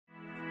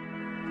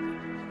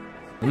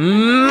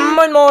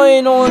Moin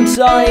Moin und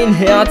ein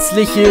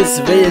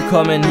herzliches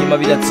Willkommen hier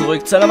mal wieder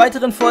zurück zu einer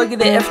weiteren Folge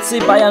der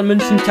FC Bayern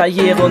München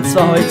Karriere, und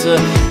zwar heute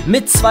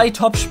mit zwei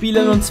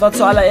Topspielen, und zwar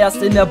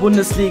zuallererst in der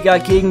Bundesliga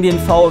gegen den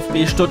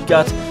VfB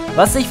Stuttgart,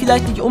 was sich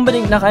vielleicht nicht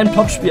unbedingt nach einem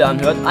Topspiel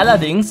anhört.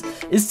 Allerdings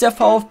ist der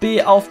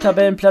VfB auf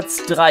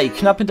Tabellenplatz 3,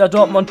 knapp hinter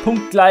Dortmund,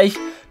 punktgleich,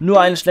 nur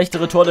eine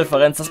schlechtere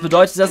Tordifferenz. Das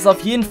bedeutet, das ist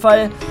auf jeden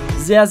Fall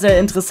sehr, sehr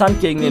interessant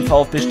gegen den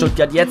VfB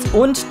Stuttgart jetzt,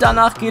 und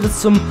danach geht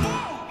es zum,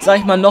 sag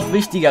ich mal, noch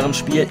wichtigeren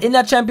Spiel in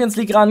der Champions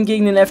League ran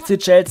gegen den FC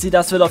Chelsea.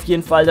 Das wird auf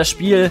jeden Fall das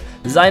Spiel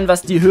sein,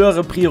 was die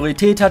höhere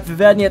Priorität hat. Wir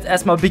werden jetzt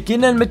erstmal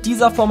beginnen mit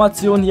dieser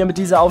Formation hier, mit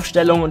dieser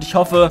Aufstellung, und ich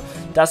hoffe,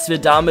 dass wir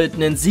damit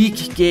einen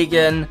Sieg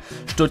gegen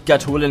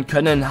Stuttgart holen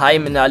können.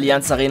 Heim in der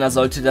Allianz Arena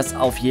sollte das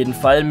auf jeden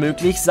Fall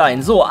möglich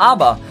sein. So,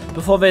 aber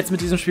bevor wir jetzt mit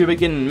diesem Spiel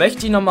beginnen,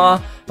 möchte ich nochmal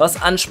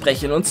was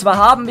ansprechen. Und zwar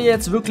haben wir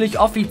jetzt wirklich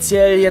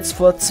offiziell jetzt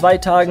vor 2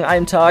 Tagen,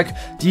 einem Tag,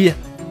 die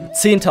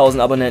 10.000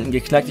 Abonnenten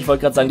geknackt. Ich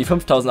wollte gerade sagen die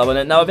 5.000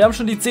 Abonnenten, aber wir haben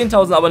schon die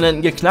 10.000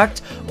 Abonnenten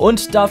geknackt,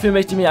 und dafür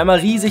möchte ich mich einmal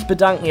riesig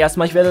bedanken.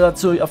 Erstmal, ich werde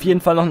dazu auf jeden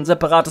Fall noch ein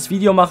separates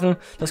Video machen.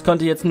 Das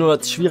konnte ich jetzt nur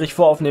schwierig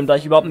voraufnehmen, da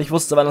ich überhaupt nicht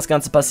wusste, wann das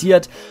Ganze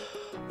passiert.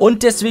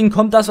 Und deswegen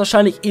kommt das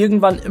wahrscheinlich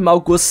irgendwann im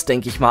August,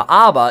 denke ich mal.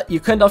 Aber ihr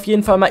könnt auf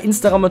jeden Fall mal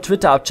Instagram und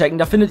Twitter abchecken.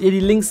 Da findet ihr die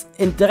Links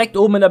direkt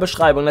oben in der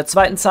Beschreibung. In der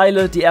zweiten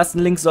Zeile, die ersten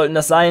Links sollten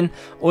das sein.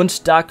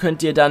 Und da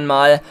könnt ihr dann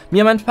mal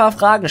mir ein paar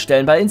Fragen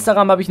stellen. Bei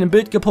Instagram habe ich ein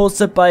Bild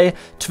gepostet. Bei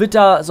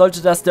Twitter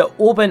sollte das der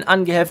oben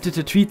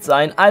angeheftete Tweet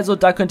sein. Also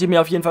da könnt ihr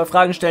mir auf jeden Fall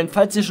Fragen stellen.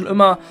 Falls ihr schon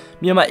immer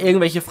mir mal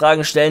irgendwelche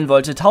Fragen stellen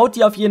wolltet, haut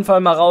die auf jeden Fall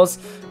mal raus.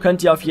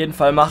 Könnt ihr auf jeden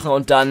Fall machen,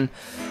 und dann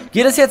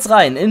geht es jetzt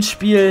rein ins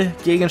Spiel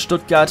gegen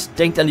Stuttgart.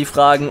 Denkt an die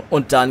Fragen,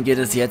 und dann geht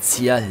es jetzt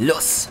hier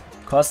los.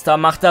 Costa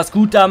macht das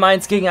gut da,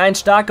 1 gegen 1.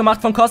 Stark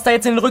gemacht von Costa,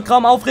 jetzt in den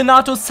Rückraum auf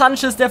Renato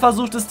Sanches, der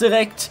versucht es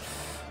direkt.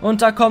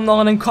 Und da kommt noch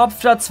ein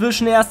Kopf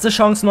dazwischen, erste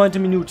Chance, 9.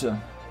 Minute.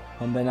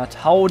 Komm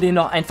Bernhard, hau den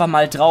doch einfach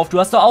mal drauf. Du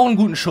hast doch auch einen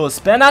guten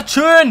Schuss. Bernhard,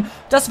 schön!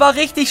 Das war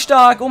richtig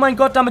stark. Oh mein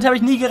Gott, damit habe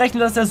ich nie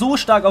gerechnet, dass er so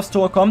stark aufs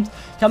Tor kommt.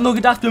 Ich habe nur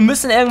gedacht, wir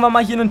müssen irgendwann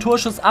mal hier einen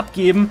Torschuss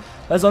abgeben,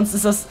 weil sonst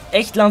ist das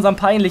echt langsam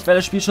peinlich, weil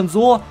das Spiel schon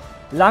so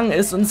lang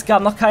ist und es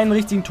gab noch keinen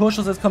richtigen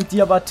Torschuss. Jetzt kommt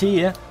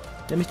Diabate,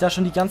 der mich da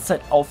schon die ganze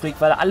Zeit aufregt,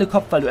 weil er alle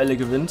Kopfballduelle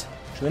gewinnt.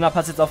 Schöner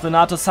Pass jetzt auf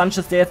Renato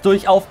Sanches, der jetzt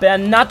durch auf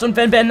Bernat, und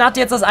wenn Bernat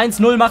jetzt das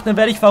 1-0 macht, dann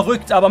werde ich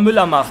verrückt, aber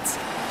Müller macht's.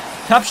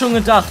 Ich habe schon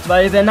gedacht,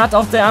 weil Bernat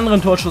auch den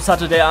anderen Torschuss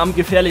hatte, der am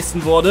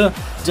gefährlichsten wurde.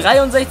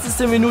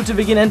 63. Minute,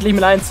 wir gehen endlich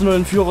mit 1-0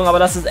 in Führung, aber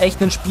das ist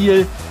echt ein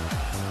Spiel,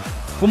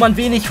 wo man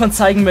wenig von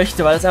zeigen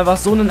möchte, weil es einfach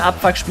so ein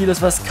Abfuckspiel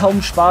ist, was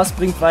kaum Spaß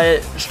bringt,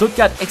 weil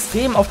Stuttgart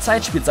extrem auf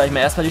Zeit spielt, sag ich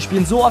mal. Erstmal, die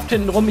spielen so oft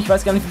hinten rum, ich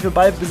weiß gar nicht, wie viel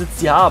Ballbesitz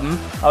die haben,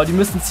 aber die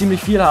müssten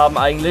ziemlich viel haben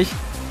eigentlich.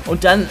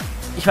 Und dann,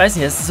 ich weiß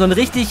nicht, es ist so ein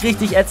richtig,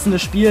 richtig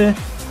ätzendes Spiel.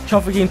 Ich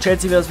hoffe, gegen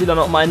Chelsea wird es wieder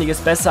noch um einiges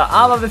besser,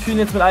 aber wir führen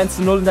jetzt mit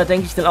 1-0, und da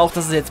denke ich dann auch,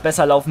 dass es jetzt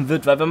besser laufen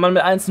wird, weil wenn man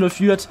mit 1-0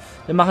 führt,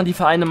 dann machen die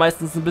Vereine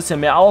meistens ein bisschen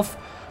mehr auf.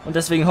 Und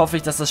deswegen hoffe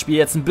ich, dass das Spiel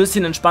jetzt ein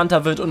bisschen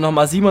entspannter wird und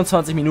nochmal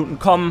 27 Minuten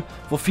kommen,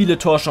 wo viele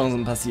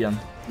Torchancen passieren.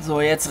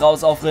 So, jetzt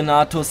raus auf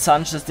Renato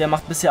Sanches, der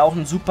macht bisher auch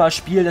ein super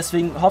Spiel,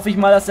 deswegen hoffe ich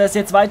mal, dass er es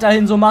jetzt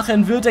weiterhin so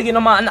machen wird. Er geht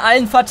nochmal an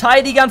allen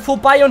Verteidigern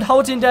vorbei und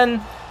haut ihn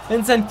dann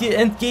ins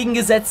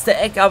entgegengesetzte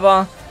Eck,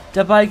 aber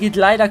der Ball geht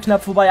leider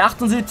knapp vorbei.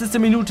 78.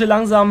 Minute,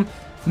 langsam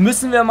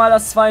müssen wir mal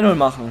das 2-0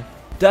 machen.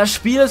 Das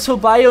Spiel ist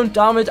vorbei, und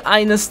damit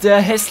eines der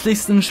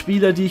hässlichsten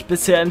Spiele, die ich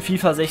bisher in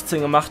FIFA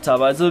 16 gemacht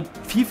habe. Also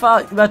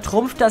FIFA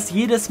übertrumpft das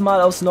jedes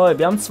Mal aufs Neue.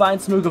 Wir haben zwar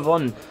 1-0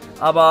 gewonnen,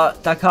 aber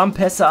da kamen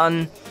Pässe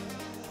an,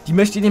 die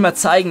möchte ich nicht mal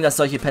zeigen, dass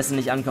solche Pässe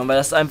nicht ankommen, weil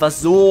das einfach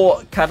so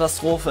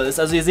Katastrophe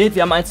ist. Also ihr seht,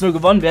 wir haben 1-0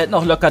 gewonnen, wir hätten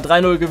auch locker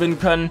 3-0 gewinnen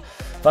können,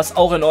 was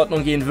auch in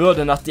Ordnung gehen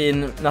würde nach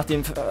den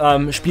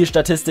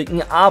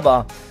Spielstatistiken,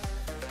 aber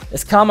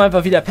es kam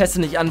einfach wieder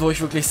Pässe nicht an, wo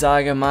ich wirklich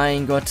sage,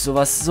 mein Gott,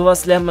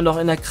 sowas lernt man doch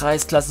in der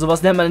Kreisklasse,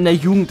 sowas lernt man in der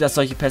Jugend, dass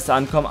solche Pässe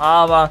ankommen,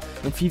 aber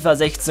in FIFA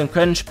 16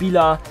 können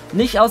Spieler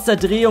nicht aus der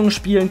Drehung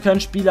spielen,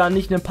 können Spieler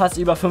nicht einen Pass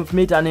über 5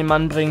 Meter an den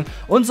Mann bringen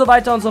und so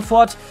weiter und so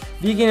fort.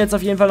 Wir gehen jetzt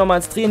auf jeden Fall nochmal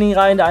ins Training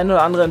rein, der eine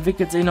oder andere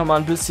entwickelt sich nochmal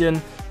ein bisschen,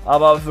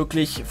 aber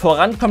wirklich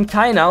voran kommt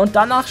keiner, und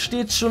danach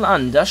steht es schon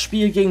an. Das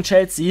Spiel gegen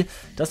Chelsea,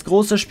 das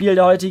große Spiel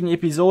der heutigen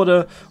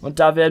Episode, und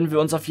da werden wir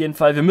uns auf jeden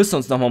Fall, wir müssen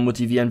uns nochmal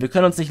motivieren. Wir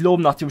können uns nicht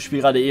loben nach dem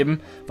Spiel gerade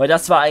eben, weil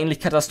das war eigentlich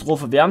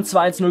Katastrophe. Wir haben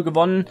zwar 1-0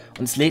 gewonnen,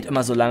 und es lädt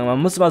immer so lange.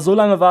 Man muss immer so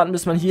lange warten,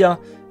 bis man hier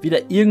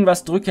wieder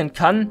irgendwas drücken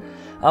kann,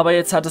 aber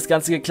jetzt hat das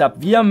Ganze geklappt.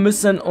 Wir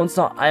müssen uns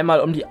noch einmal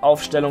um die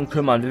Aufstellung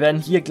kümmern. Wir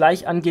werden hier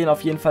gleich angehen,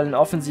 auf jeden Fall in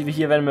Offensive.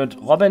 Hier werden wir mit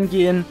Robben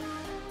gehen.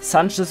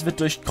 Sanchez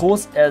wird durch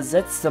Kroos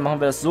ersetzt, dann machen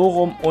wir das so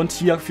rum, und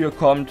hierfür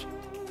kommt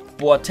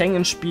Boateng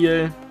ins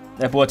Spiel,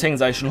 Boateng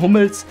sage ich schon,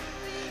 Hummels,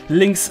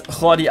 links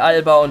Jordi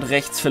Alba und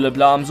rechts Philipp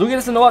Lahm. So geht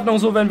es in Ordnung,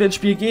 so werden wir ins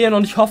Spiel gehen,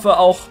 und ich hoffe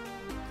auch,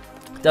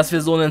 dass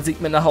wir so einen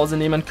Sieg mit nach Hause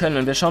nehmen können.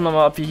 Und wir schauen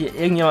nochmal, ob wir hier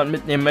irgendjemanden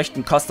mitnehmen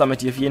möchten. Costa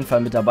möchte ich auf jeden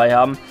Fall mit dabei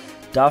haben.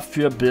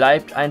 Dafür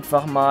bleibt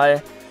einfach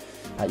mal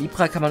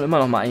Ibra kann man immer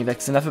noch mal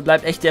einwechseln. Dafür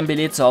bleibt echt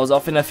Dembélé zu Hause.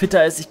 Auch wenn er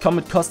fitter ist, ich komme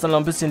mit Costa noch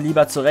ein bisschen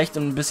lieber zurecht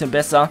und ein bisschen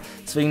besser.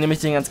 Deswegen nehme ich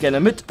den ganz gerne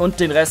mit. Und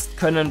den Rest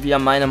können wir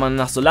meiner Meinung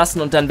nach so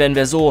lassen. Und dann werden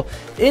wir so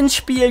ins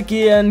Spiel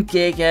gehen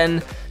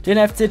gegen den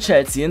FC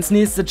Chelsea. Ins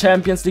nächste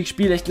Champions League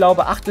Spiel. Ich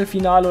glaube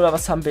Achtelfinale oder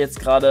was haben wir jetzt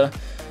gerade?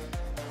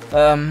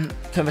 Können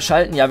wir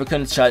schalten? Ja, wir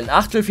können jetzt schalten.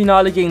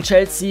 Achtelfinale gegen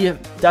Chelsea,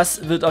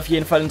 das wird auf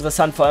jeden Fall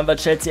interessant, vor allem weil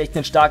Chelsea echt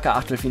ein starker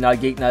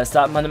Achtelfinalgegner ist.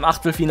 Da hat man im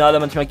Achtelfinale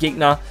manchmal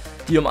Gegner,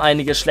 die um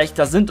einiges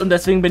schlechter sind und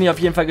deswegen bin ich auf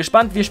jeden Fall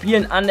gespannt. Wir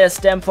spielen an der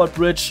Stamford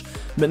Bridge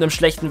mit einem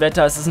schlechten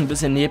Wetter, es ist ein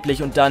bisschen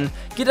neblig und dann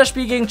geht das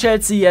Spiel gegen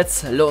Chelsea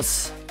jetzt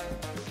los.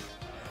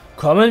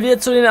 Kommen wir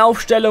zu den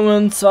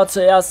Aufstellungen, zwar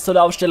zuerst zu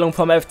der Aufstellung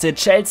vom FC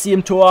Chelsea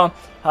im Tor.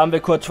 Haben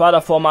wir Courtois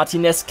davor,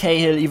 Martinez,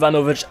 Cahill,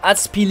 Ivanovic,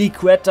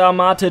 Azpilicueta,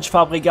 Matic,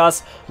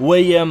 Fabregas,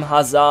 William,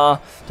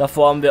 Hazard.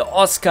 Davor haben wir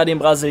Oscar, den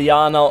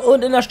Brasilianer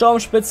und in der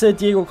Sturmspitze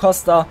Diego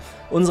Costa.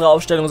 Unsere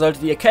Aufstellung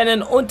solltet ihr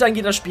kennen und dann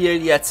geht das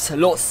Spiel jetzt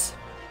los.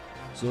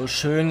 So,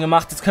 schön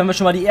gemacht. Jetzt können wir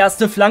schon mal die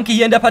erste Flanke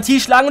hier in der Partie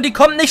schlagen und die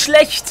kommt nicht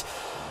schlecht.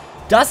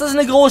 Das ist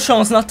eine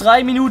Großchance nach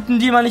 3 Minuten,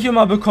 die man nicht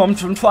immer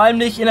bekommt und vor allem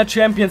nicht in der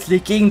Champions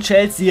League gegen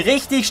Chelsea.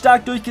 Richtig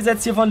stark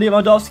durchgesetzt hier von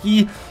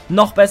Lewandowski.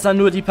 Noch besser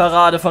nur die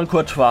Parade von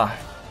Courtois.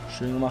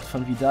 Schön gemacht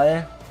von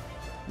Vidal.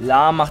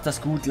 Lahm macht das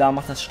gut, Lahm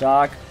macht das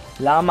stark.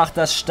 Lahm macht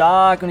das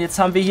stark. Und jetzt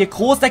haben wir hier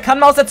Kroos, der kann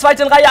mal aus der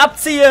zweiten Reihe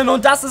abzielen.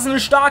 Und das ist ein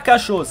starker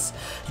Schuss.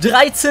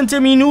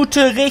 13.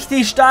 Minute,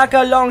 richtig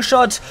starker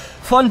Longshot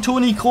von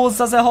Toni Kroos.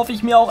 Das erhoffe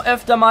ich mir auch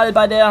öfter mal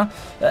bei der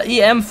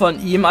EM von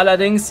ihm.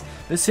 Allerdings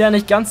bisher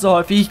nicht ganz so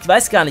häufig. Ich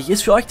weiß gar nicht,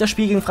 ist für euch das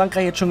Spiel gegen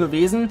Frankreich jetzt schon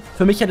gewesen?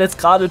 Für mich hat jetzt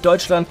gerade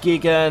Deutschland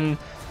gegen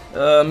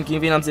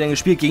wen haben sie denn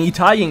gespielt? Gegen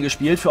Italien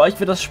gespielt. Für euch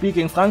wird das Spiel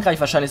gegen Frankreich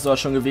wahrscheinlich sogar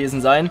schon gewesen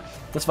sein.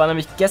 Das war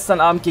nämlich gestern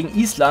Abend gegen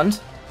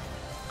Island.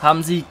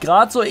 Haben sie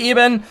gerade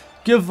soeben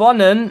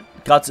gewonnen.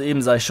 Gerade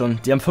soeben sage ich schon.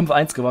 Die haben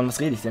 5-1 gewonnen. Was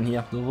rede ich denn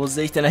hier? So, wo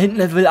sehe ich denn? Da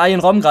hinten will Arjen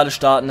Robben gerade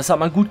starten. Das hat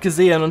man gut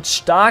gesehen. Und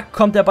stark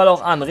kommt der Ball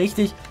auch an.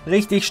 Richtig,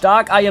 richtig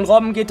stark. Arjen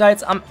Robben geht da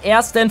jetzt am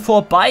ersten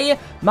vorbei.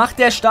 Macht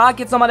der stark.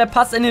 Jetzt nochmal der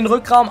Pass in den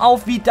Rückraum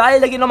auf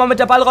Vidal. Der geht nochmal mit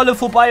der Ballrolle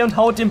vorbei und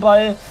haut den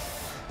Ball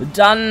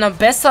dann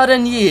besser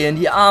denn je in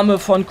die Arme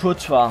von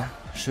Courtois.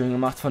 Schön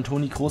gemacht von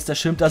Toni Kroos, der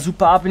schirmt da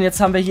super ab. Und jetzt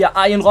haben wir hier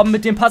Arjen Robben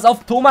mit dem Pass auf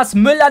Thomas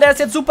Müller. Der ist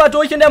jetzt super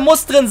durch und der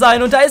muss drin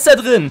sein. Und da ist er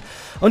drin.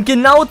 Und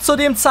genau zu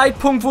dem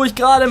Zeitpunkt, wo ich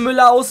gerade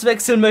Müller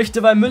auswechseln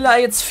möchte, weil Müller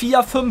jetzt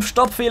 4-5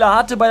 Stoppfehler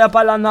hatte bei der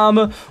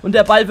Ballannahme und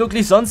der Ball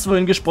wirklich sonst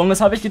wohin gesprungen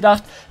ist, habe ich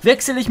gedacht,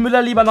 wechsle ich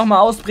Müller lieber nochmal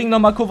aus, bringe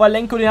nochmal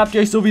Kovalenko, den habt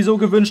ihr euch sowieso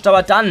gewünscht.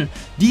 Aber dann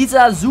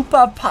dieser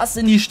super Pass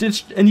in die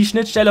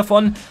Schnittstelle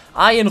von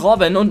Arjen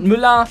Robben und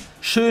Müller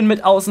schön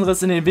mit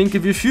Außenriss in den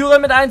Winkel. Wir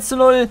führen mit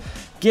 1:0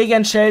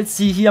 gegen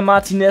Chelsea. Hier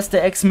Martinez,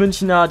 der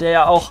Ex-Münchner, der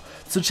ja auch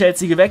zu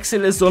Chelsea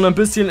gewechselt ist, so ein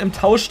bisschen im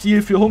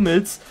Tauschstil für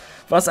Hummels,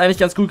 was eigentlich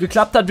ganz gut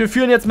geklappt hat. Wir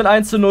führen jetzt mit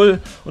 1:0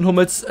 und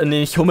Hummels,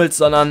 nicht Hummels,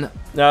 sondern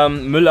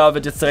Müller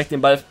wird jetzt direkt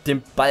den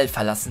Ball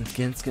verlassen.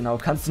 Ganz genau,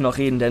 kannst du noch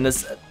reden,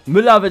 Dennis.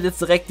 Müller wird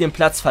jetzt direkt den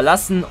Platz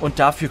verlassen und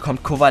dafür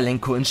kommt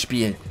Kovalenko ins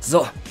Spiel.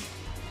 So.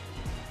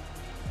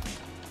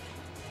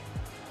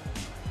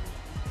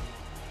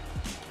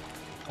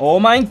 Oh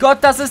mein Gott,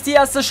 das ist die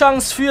erste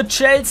Chance für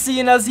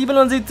Chelsea in der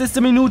 77.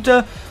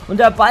 Minute. Und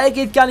der Ball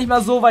geht gar nicht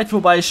mal so weit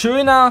vorbei.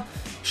 Schöner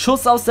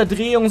Schuss aus der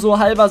Drehung, so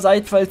halber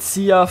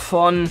Seitfallzieher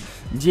von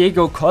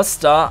Diego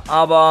Costa.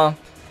 Aber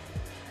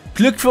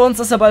Glück für uns,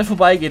 dass der Ball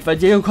vorbeigeht, weil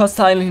Diego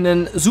Costa eigentlich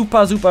ein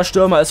super, super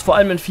Stürmer ist. Vor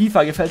allem in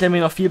FIFA gefällt er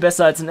mir noch viel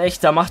besser als in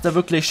echt. Da macht er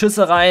wirklich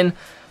Schüsse rein,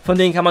 von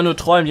denen kann man nur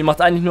träumen. Die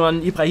macht eigentlich nur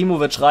einen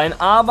Ibrahimovic rein.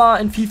 Aber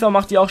in FIFA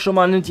macht die auch schon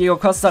mal einen Diego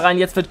Costa rein.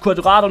 Jetzt wird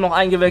Cuadrado noch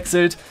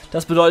eingewechselt.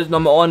 Das bedeutet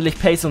nochmal ordentlich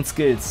Pace und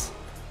Skills.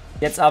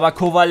 Jetzt aber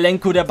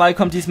Kovalenko. Der Ball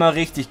kommt diesmal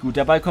richtig gut.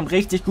 Der Ball kommt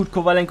richtig gut.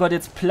 Kovalenko hat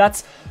jetzt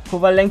Platz.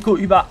 Kovalenko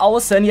über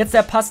Außen. Jetzt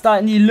der Pass da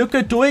in die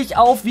Lücke durch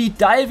auf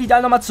Vidal.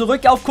 Vidal nochmal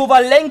zurück auf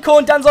Kovalenko.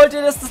 Und dann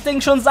sollte das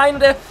Ding schon sein.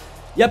 Und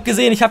ihr habt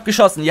gesehen, ich habe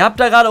geschossen. Ihr habt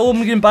da gerade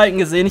oben den Balken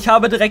gesehen. Ich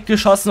habe direkt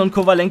geschossen und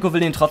Kovalenko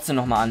will den trotzdem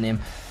nochmal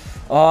annehmen.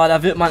 Oh,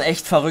 da wird man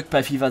echt verrückt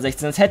bei FIFA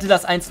 16. Es hätte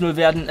das 1-0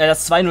 werden,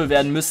 das 2-0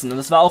 werden müssen. Und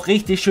es war auch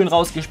richtig schön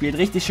rausgespielt.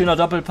 Richtig schöner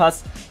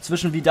Doppelpass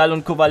zwischen Vidal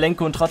und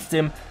Kovalenko. Und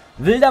trotzdem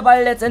will der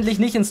Ball letztendlich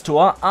nicht ins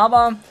Tor.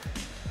 Aber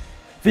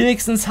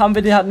wenigstens hatten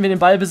wir den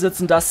Ballbesitz.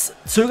 Und das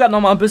zögert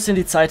nochmal ein bisschen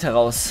die Zeit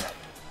heraus.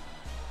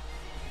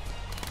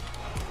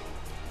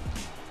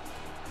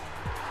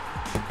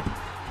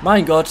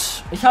 Mein Gott,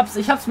 ich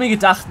hab's mir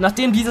gedacht.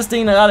 Nachdem dieses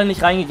Ding gerade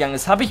nicht reingegangen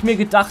ist, habe ich mir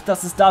gedacht,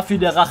 dass es dafür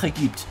der Rache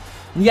gibt.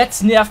 Und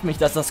jetzt nervt mich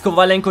das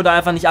Kovalenko da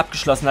einfach nicht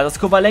abgeschlossen hat. Dass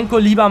Kovalenko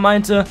lieber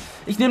meinte,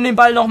 ich nehme den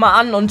Ball nochmal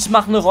an und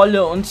mache eine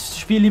Rolle und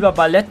spiele lieber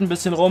Ballett ein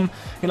bisschen rum.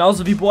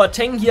 Genauso wie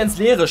Boateng hier ins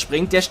Leere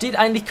springt. Der steht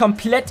eigentlich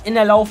komplett in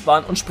der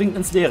Laufbahn und springt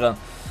ins Leere.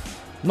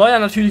 Neuer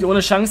natürlich ohne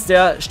Chance,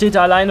 der steht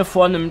da alleine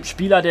vor einem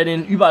Spieler, der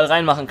den überall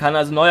reinmachen kann.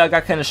 Also Neuer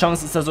gar keine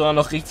Chance, ist da sogar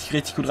noch richtig,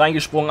 richtig gut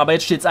reingesprungen. Aber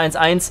jetzt steht es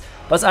 1-1,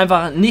 was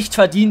einfach nicht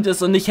verdient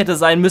ist und nicht hätte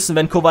sein müssen,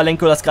 wenn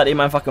Kovalenko das gerade eben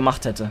einfach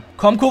gemacht hätte.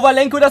 Komm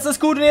Kovalenko, das ist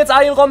gut und jetzt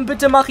Arjen Robben,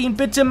 bitte mach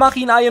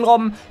ihn, Arjen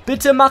Robben.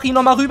 Bitte mach ihn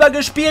nochmal rüber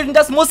gespielt und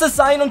das muss es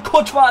sein und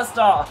Courtois ist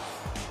da.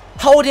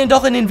 Hau den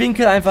doch in den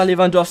Winkel einfach,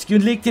 Lewandowski,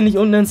 und leg den nicht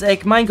unten ins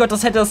Eck. Mein Gott,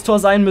 das hätte das Tor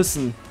sein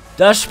müssen.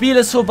 Das Spiel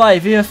ist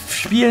vorbei. Wir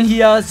spielen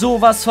hier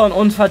sowas von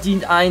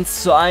unverdient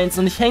 1:1.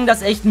 Und ich hänge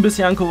das echt ein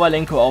bisschen an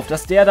Kovalenko auf,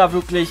 dass der da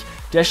wirklich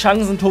der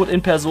Chancentod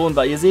in Person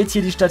war. Ihr seht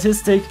hier die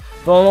Statistik,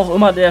 warum auch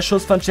immer der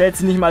Schuss von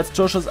Chelsea nicht mal als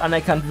Torschuss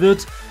anerkannt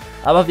wird.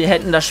 Aber wir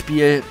hätten das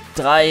Spiel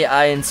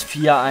 3:1,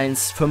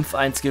 4:1,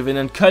 5:1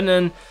 gewinnen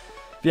können.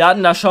 Wir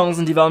hatten da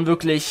Chancen, die waren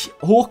wirklich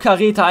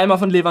Hochkaräter. Einmal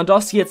von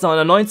Lewandowski, jetzt noch in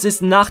der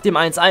 90. nach dem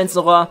 1:1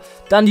 sogar.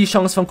 Dann die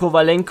Chance von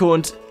Kovalenko.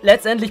 Und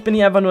letztendlich bin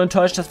ich einfach nur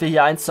enttäuscht, dass wir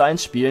hier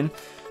 1:1 spielen,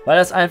 weil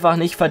das einfach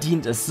nicht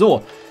verdient ist.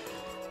 So.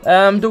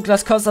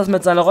 Douglas Costa ist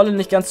mit seiner Rolle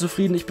nicht ganz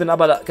zufrieden. Ich bin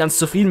aber ganz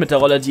zufrieden mit der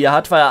Rolle, die er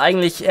hat, weil er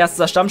eigentlich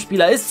erster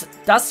Stammspieler ist.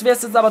 Das wäre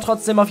es jetzt aber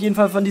trotzdem auf jeden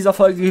Fall von dieser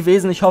Folge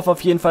gewesen. Ich hoffe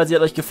auf jeden Fall, sie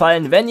hat euch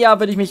gefallen. Wenn ja,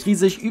 würde ich mich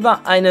riesig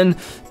über einen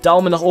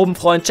Daumen nach oben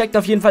freuen. Checkt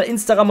auf jeden Fall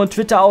Instagram und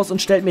Twitter aus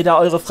und stellt mir da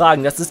eure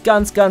Fragen. Das ist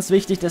ganz, ganz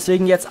wichtig.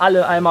 Deswegen jetzt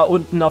alle einmal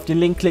unten auf den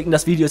Link klicken.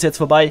 Das Video ist jetzt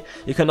vorbei.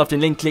 Ihr könnt auf den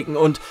Link klicken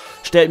und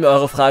stellt mir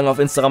eure Fragen auf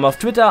Instagram, auf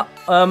Twitter.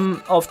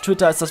 Auf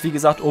Twitter ist das, wie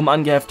gesagt, oben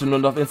angeheftet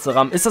und auf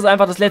Instagram ist das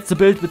einfach das letzte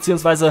Bild,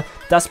 beziehungsweise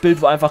das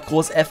Bild, wo einfach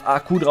groß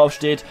FAQ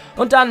draufsteht.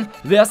 Und dann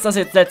wäre es das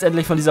jetzt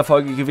letztendlich von dieser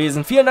Folge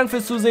gewesen. Vielen Dank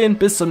fürs Zusehen,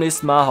 bis zum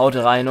nächsten Mal, haut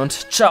rein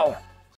und ciao!